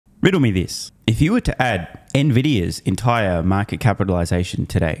Riddle me this. If you were to add NVIDIA's entire market capitalization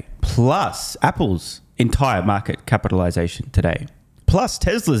today, plus Apple's entire market capitalization today, plus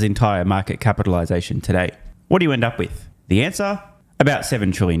Tesla's entire market capitalization today, what do you end up with? The answer? About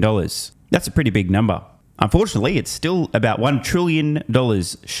 $7 trillion. That's a pretty big number. Unfortunately, it's still about $1 trillion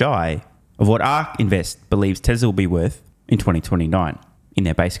shy of what ARK Invest believes Tesla will be worth in 2029 in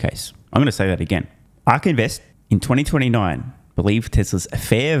their base case. I'm going to say that again. ARK Invest in 2029 believe Tesla's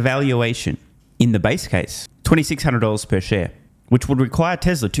fair valuation in the base case, $2,600 per share, which would require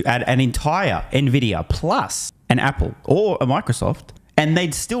Tesla to add an entire NVIDIA plus an Apple or a Microsoft, and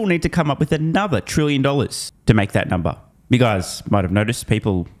they'd still need to come up with another $1 trillion to make that number. You guys might have noticed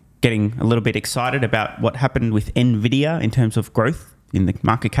people getting a little bit excited about what happened with NVIDIA in terms of growth in the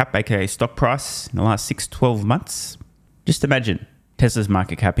market cap, aka stock price, in the last 6-12 months. Just imagine Tesla's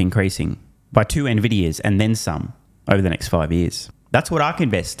market cap increasing by 2 NVIDIAs and then some over the next 5 years. That's what ARK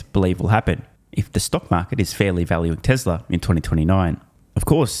Invest believe will happen if the stock market is fairly valuing Tesla in 2029. Of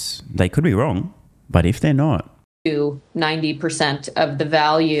course, they could be wrong, but if they're not, 90% of the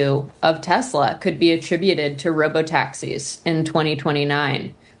value of Tesla could be attributed to robotaxis in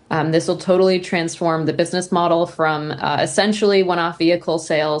 2029. This will totally transform the business model from essentially one-off vehicle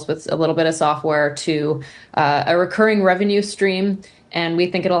sales with a little bit of software to a recurring revenue stream. And we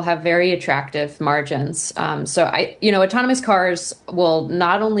think it'll have very attractive margins. Autonomous cars will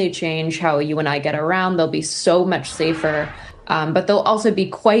not only change how you and I get around, they'll be so much safer, but they'll also be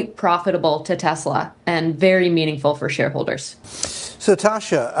quite profitable to Tesla and very meaningful for shareholders. So,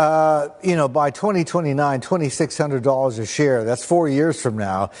 Tasha, by 2029, $2,600 a share, that's 4 years from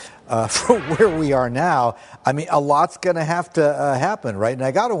now. From where we are now, I mean, a lot's going to have to happen, right? And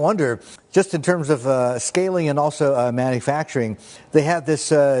I got to wonder, just in terms of scaling and also manufacturing, they have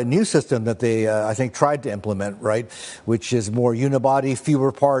this new system that they, I think, tried to implement, right? Which is more unibody,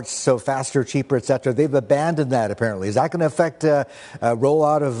 fewer parts, so faster, cheaper, et cetera. They've abandoned that, apparently. Is that going to affect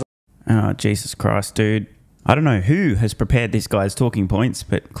rollout of... Oh, Jesus Christ, dude. I don't know who has prepared this guy's talking points,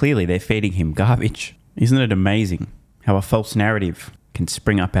 but clearly they're feeding him garbage. Isn't it amazing how a false narrative can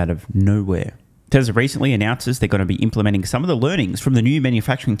spring up out of nowhere? Tesla recently announces they're going to be implementing some of the learnings from the new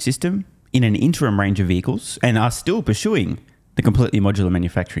manufacturing system in an interim range of vehicles and are still pursuing the completely modular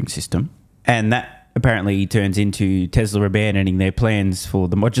manufacturing system. And that apparently turns into Tesla abandoning their plans for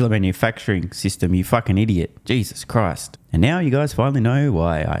the modular manufacturing system, you fucking idiot. Jesus Christ. And now you guys finally know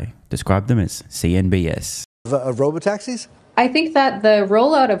why I described them as CNBS. Robotaxis? I think that the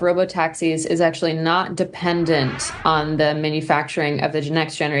rollout of robotaxis is actually not dependent on the manufacturing of the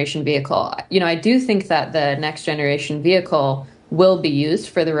next generation vehicle. I do think that the next generation vehicle will be used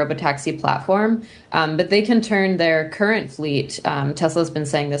for the robotaxi platform, but they can turn their current fleet, Tesla's been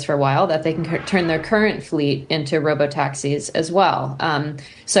saying this for a while, that they can turn their current fleet into robotaxis as well.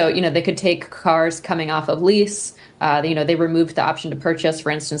 They could take cars coming off of lease. They removed the option to purchase,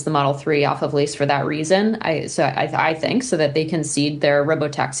 for instance, the Model 3 off of lease for that reason. I think so that they can seed their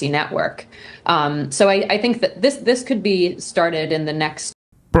robotaxi network. I think that this could be started in the next.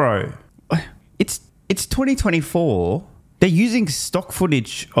 Bro, it's 2024. They're using stock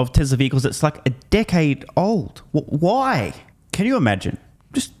footage of Tesla vehicles that's like a decade old. Why? Can you imagine?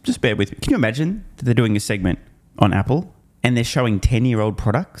 Just bear with me. Can you imagine that they're doing a segment on Apple and they're showing 10-year-old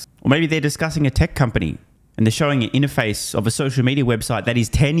products? Or maybe they're discussing a tech company and they're showing an interface of a social media website that is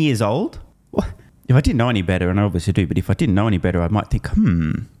 10 years old? What? If I didn't know any better, and I obviously do, but if I didn't know any better, I might think,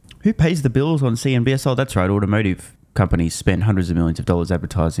 who pays the bills on CNBS? Oh, that's right, automotive companies spend hundreds of millions of dollars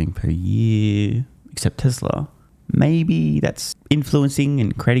advertising per year, except Tesla. Maybe that's influencing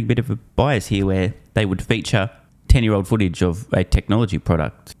and creating a bit of a bias here where they would feature 10-year-old footage of a technology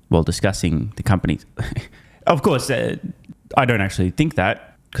product while discussing the companies. Of course, I don't actually think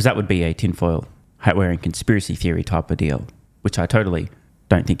that, because that would be a tinfoil hat-wearing conspiracy theory type of deal, which I totally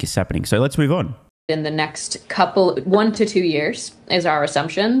don't think is happening. So let's move on. In the next 1 to 2 years is our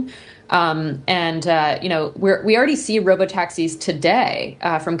assumption. We already see robotaxis today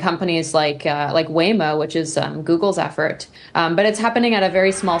from companies like Waymo, which is Google's effort, but it's happening at a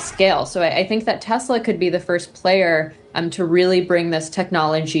very small scale. So I think that Tesla could be the first player to really bring this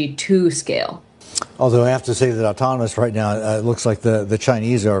technology to scale. Although I have to say that autonomous right now, it looks like the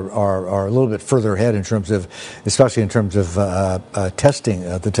Chinese are a little bit further ahead in terms of, especially in terms of testing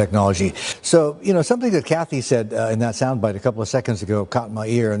the technology. So, something that Kathy said in that soundbite a couple of seconds ago caught my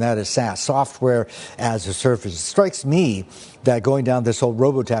ear, and that is SaaS, software as a service. It strikes me that going down this whole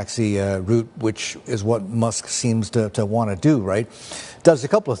robotaxi route, which is what Musk seems to want to do, right, does a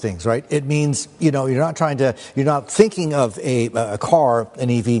couple of things, right? It means, you're not thinking of a car, an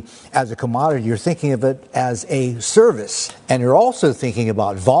EV, as a commodity. You're thinking thinking of it as a service, and you're also thinking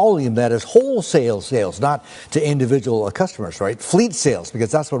about volume, that is wholesale sales, not to individual customers, right? Fleet sales,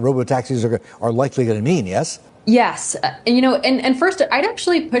 because that's what robotaxis are likely going to mean, yes? Yes. And first, I'd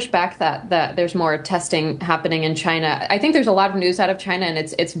actually push back that there's more testing happening in China. I think there's a lot of news out of China, and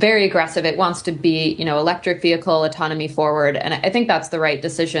it's very aggressive. It wants to be, electric vehicle autonomy forward. And I think that's the right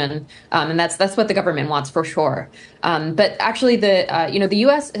decision. And that's what the government wants for sure. But actually, the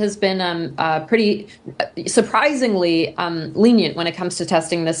U.S. has been pretty surprisingly lenient when it comes to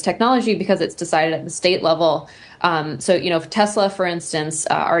testing this technology because it's decided at the state level. So, Tesla, for instance,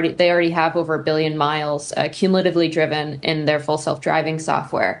 they already have over 1 billion miles cumulatively driven in their full self-driving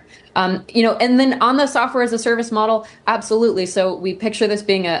software. And then on the software as a service model, absolutely. So we picture this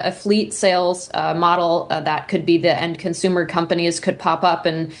being a fleet sales model that could be the end consumer companies could pop up,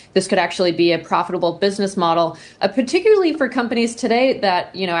 and this could actually be a profitable business model, particularly for companies today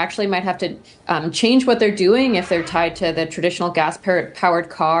that, actually might have to change what they're doing if they're tied to the traditional gas-powered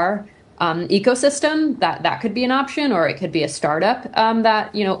car ecosystem. That could be an option, or it could be a startup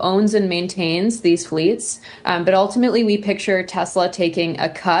that owns and maintains these fleets. But ultimately, we picture Tesla taking a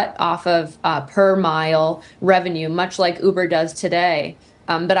cut off of per mile revenue, much like Uber does today.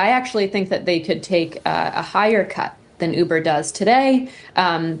 But I actually think that they could take a higher cut than Uber does today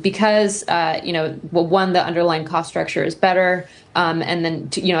because one, the underlying cost structure is better, and then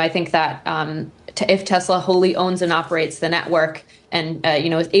I think that if Tesla wholly owns and operates the network and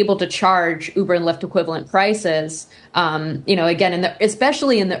is able to charge Uber and Lyft equivalent prices, again,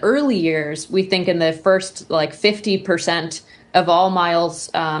 especially in the early years, we think in the first 50% of all miles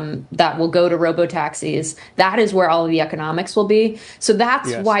that will go to robotaxis, that is where all of the economics will be. So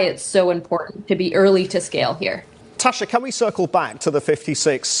that's why it's so important to be early to scale here. Tasha, can we circle back to the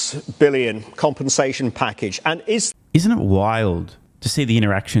 $56 billion compensation package? And isn't it wild to see the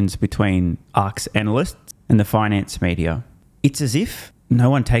interactions between ARK's analysts and the finance media? It's as if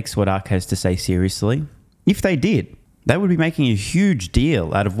no one takes what ARK has to say seriously. If they did, they would be making a huge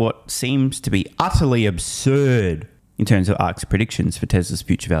deal out of what seems to be utterly absurd in terms of ARK's predictions for Tesla's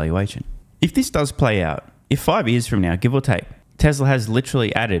future valuation. If this does play out, if 5 years from now, give or take, Tesla has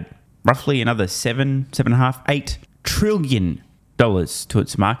literally added roughly another $7.5, $8 trillion to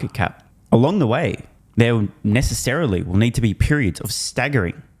its market cap. Along the way, there necessarily will need to be periods of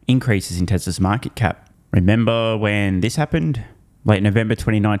staggering increases in Tesla's market cap. Remember when this happened? Late November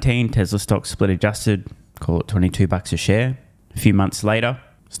 2019, Tesla stock split adjusted, call it $22 a share. A few months later,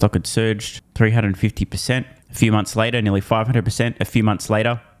 stock had surged 350%. A few months later, nearly 500%. A few months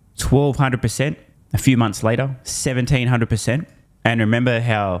later, 1,200%. A few months later, 1,700%. And remember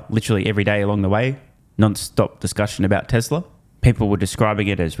how literally every day along the way, non-stop discussion about Tesla. People were describing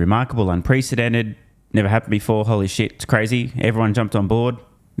it as remarkable, unprecedented, never happened before, holy shit, it's crazy. Everyone jumped on board.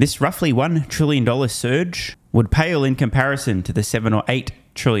 This roughly $1 trillion surge would pale in comparison to the $7 or $8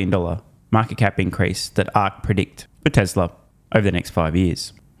 trillion market cap increase that ARK predict for Tesla over the next 5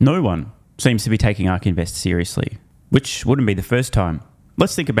 years. No one seems to be taking ARK Invest seriously, which wouldn't be the first time.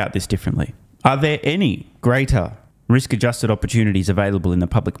 Let's think about this differently. Are there any greater risk-adjusted opportunities available in the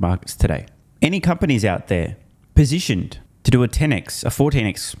public markets today? Any companies out there positioned to do a 10x, a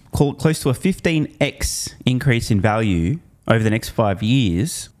 14x, close to a 15x increase in value over the next 5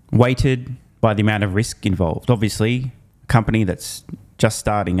 years, weighted by the amount of risk involved? Obviously, a company that's just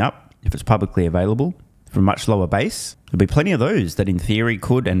starting up, if it's publicly available, from a much lower base, there'll be plenty of those that in theory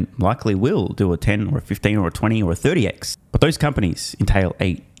could and likely will do a 10 or a 15 or a 20 or a 30x. But those companies entail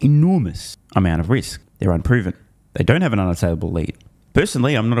an enormous amount of risk. They're unproven. They don't have an unassailable lead.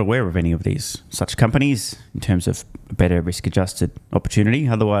 Personally, I'm not aware of any of these such companies in terms of a better risk-adjusted opportunity.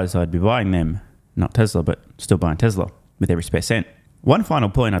 Otherwise, I'd be buying them. Not Tesla, but still buying Tesla with every spare cent. One final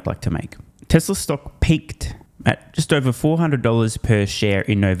point I'd like to make. Tesla stock peaked at just over $400 per share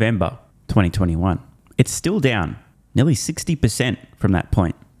in November 2021. It's still down nearly 60% from that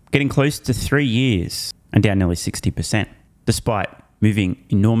point, getting close to 3 years and down nearly 60%, despite moving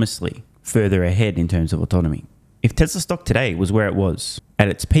enormously further ahead in terms of autonomy. If Tesla stock today was where it was at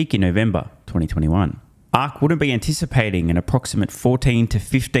its peak in November 2021, ARK wouldn't be anticipating an approximate 14 to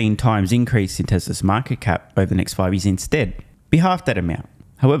 15 times increase in Tesla's market cap over the next 5 years. Instead, be half that amount.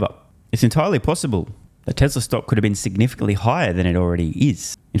 However, it's entirely possible that Tesla stock could have been significantly higher than it already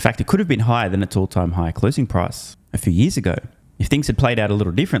is. In fact, it could have been higher than its all-time high closing price a few years ago. If things had played out a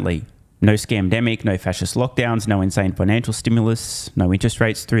little differently, no scamdemic, no fascist lockdowns, no insane financial stimulus, no interest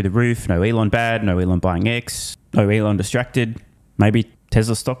rates through the roof, no Elon bad, no Elon buying X, no Elon distracted, maybe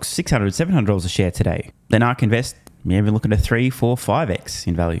Tesla stock's $600, $700 a share today. Then ARK Invest, you're even looking at 3, 4, 5x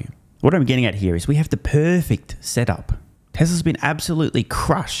in value. What I'm getting at here is we have the perfect setup. Tesla's been absolutely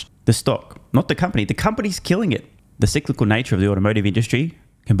crushed. The stock not the company. The company's killing it. The cyclical nature of the automotive industry,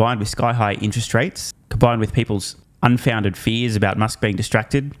 combined with sky-high interest rates, combined with people's unfounded fears about Musk being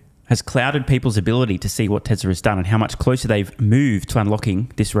distracted, has clouded people's ability to see what Tesla has done and how much closer they've moved to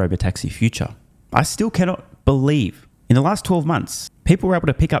unlocking this robotaxi future. I still cannot believe in the last 12 months, people were able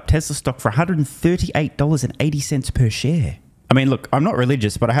to pick up Tesla stock for $138.80 per share. I mean, look, I'm not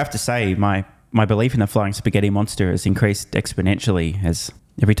religious, but I have to say my belief in the flying spaghetti monster has increased exponentially as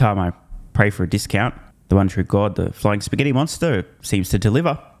every time I pray for a discount, the one true God, the flying spaghetti monster, seems to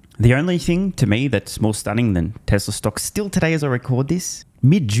deliver. The only thing to me that's more stunning than Tesla stock still today as I record this,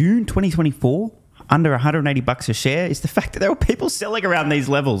 mid-June 2024, under $180 a share, is the fact that there were people selling around these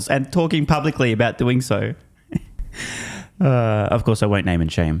levels and talking publicly about doing so. Of course, I won't name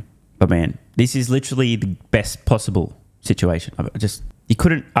and shame, but man, this is literally the best possible situation. You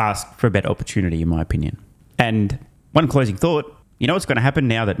couldn't ask for a better opportunity, in my opinion. And one closing thought, you know what's going to happen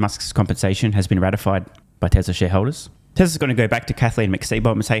now that Musk's compensation has been ratified by Tesla shareholders? Tesla's going to go back to Kathleen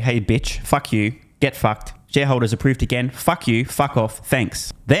McSeebom and say, hey, bitch, fuck you, get fucked. Shareholders approved again, fuck you, fuck off,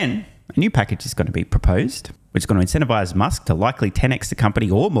 thanks. Then a new package is going to be proposed, which is going to incentivize Musk to likely 10x the company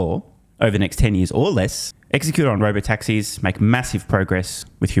or more over the next 10 years or less, execute on robotaxis, make massive progress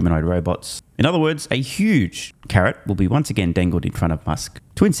with humanoid robots. In other words, a huge carrot will be once again dangled in front of Musk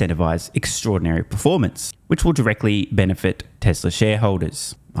to incentivize extraordinary performance, which will directly benefit Tesla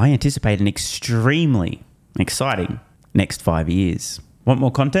shareholders. I anticipate an extremely exciting next 5 years. Want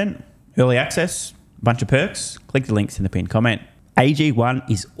more content? Early access? Bunch of perks? Click the links in the pinned comment.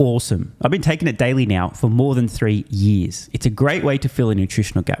 AG1 is awesome. I've been taking it daily now for more than 3 years. It's a great way to fill in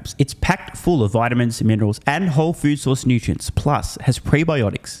nutritional gaps. It's packed full of vitamins, minerals, and whole food source nutrients. Plus, has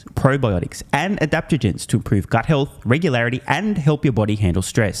prebiotics, probiotics, and adaptogens to improve gut health, regularity, and help your body handle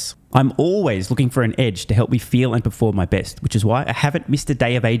stress. I'm always looking for an edge to help me feel and perform my best, which is why I haven't missed a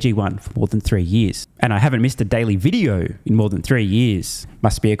day of AG1 for more than 3 years. And I haven't missed a daily video in more than 3 years.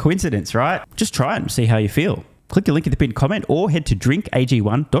 Must be a coincidence, right? Just try it and see how you feel. Click the link in the pinned comment or head to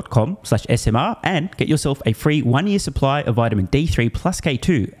drinkag1.com/SMR and get yourself a free 1-year supply of vitamin D3 plus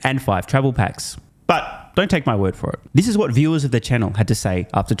K2 and 5 travel packs. But don't take my word for it. This is what viewers of the channel had to say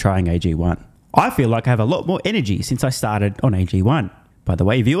after trying AG1. I feel like I have a lot more energy since I started on AG1. By the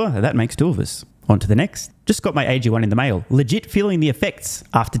way, viewer, that makes 2 of us. On to the next. Just got my AG1 in the mail. Legit feeling the effects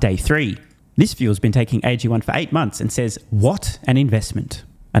after day 3. This viewer's been taking AG1 for 8 months and says, what an investment.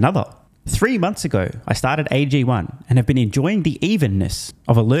 Another. 3 months ago, I started AG1 and have been enjoying the evenness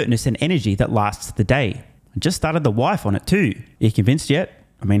of alertness and energy that lasts the day. I just started the wife on it too. Are you convinced yet?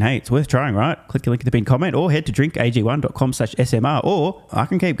 I mean, hey, it's worth trying, right? Click the link in the pinned comment or head to drinkag1.com/SMR or I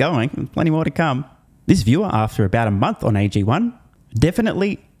can keep going. Plenty more to come. This viewer, after about a month on AG1,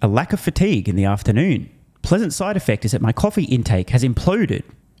 definitely a lack of fatigue in the afternoon. Pleasant side effect is that my coffee intake has imploded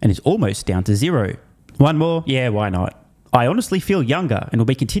and is almost down to 0. One more? Yeah, why not? I honestly feel younger and will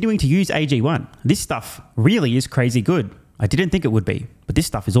be continuing to use AG1. This stuff really is crazy good. I didn't think it would be, but this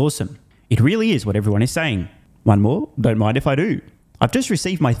stuff is awesome. It really is what everyone is saying. One more? Don't mind if I do. I've just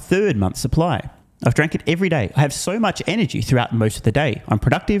received my 3rd month supply. I've drank it every day. I have so much energy throughout most of the day. I'm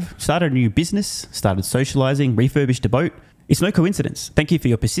productive, started a new business, started socializing, refurbished a boat. It's no coincidence. Thank you for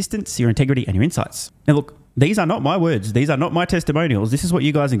your persistence, your integrity, and your insights. Now look, these are not my words. These are not my testimonials. This is what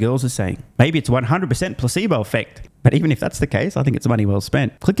you guys and girls are saying. Maybe it's 100% placebo effect. But even if that's the case, I think it's money well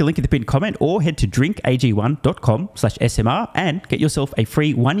spent. Click the link in the pinned comment or head to drinkag1.com/SMR and get yourself a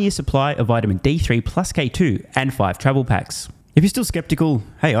free 1-year supply of vitamin D3 plus K2 and 5 travel packs. If you're still skeptical,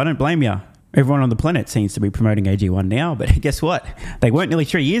 hey, I don't blame you. Everyone on the planet seems to be promoting AG1 now, but guess what? They weren't nearly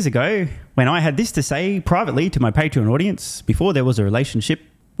 3 years ago when I had this to say privately to my Patreon audience before there was a relationship,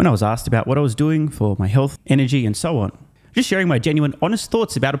 when I was asked about what I was doing for my health, energy, and so on. Just sharing my genuine, honest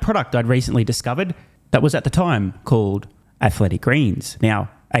thoughts about a product I'd recently discovered that was at the time called Athletic Greens, now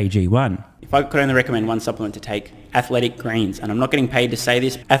AG1. If I could only recommend one supplement to take, Athletic Greens, and I'm not getting paid to say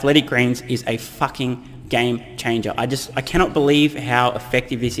this, Athletic Greens is a fucking game changer. I cannot believe how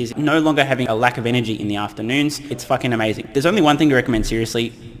effective this is. No longer having a lack of energy in the afternoons. It's fucking amazing. There's only one thing to recommend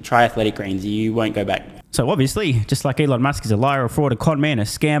seriously. Try Athletic Greens. You won't go back. So obviously, just like Elon Musk is a liar, a fraud, a con man, a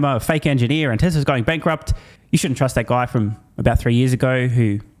scammer, a fake engineer, and Tesla's going bankrupt, you shouldn't trust that guy from about 3 years ago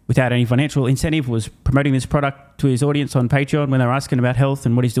who, without any financial incentive, was promoting this product to his audience on Patreon when they were asking about health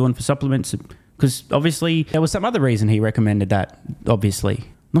and what he's doing for supplements. Because obviously, there was some other reason he recommended that, obviously.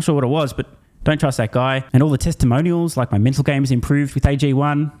 Not sure what it was, but don't trust that guy. And all the testimonials, like my mental game's improved with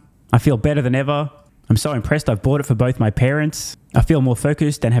AG1. I feel better than ever. I'm so impressed I've bought it for both my parents. I feel more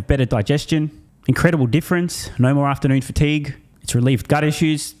focused and have better digestion. Incredible difference. No more afternoon fatigue. It's relieved gut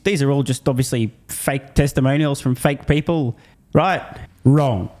issues. These are all just obviously fake testimonials from fake people. Right?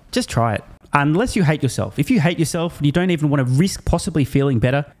 Wrong. Just try it. Unless you hate yourself. If you hate yourself and you don't even want to risk possibly feeling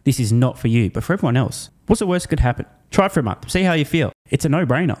better, this is not for you. But for everyone else, what's the worst that could happen? Try it for a month. See how you feel. It's a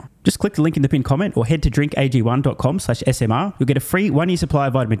no-brainer. Just click the link in the pinned comment or head to drinkag1.com/SMR. You'll get a free 1-year supply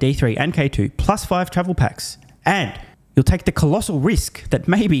of vitamin D3 and K2 plus 5 travel packs. And you'll take the colossal risk that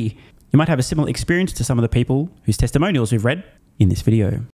maybe you might have a similar experience to some of the people whose testimonials we've read in this video.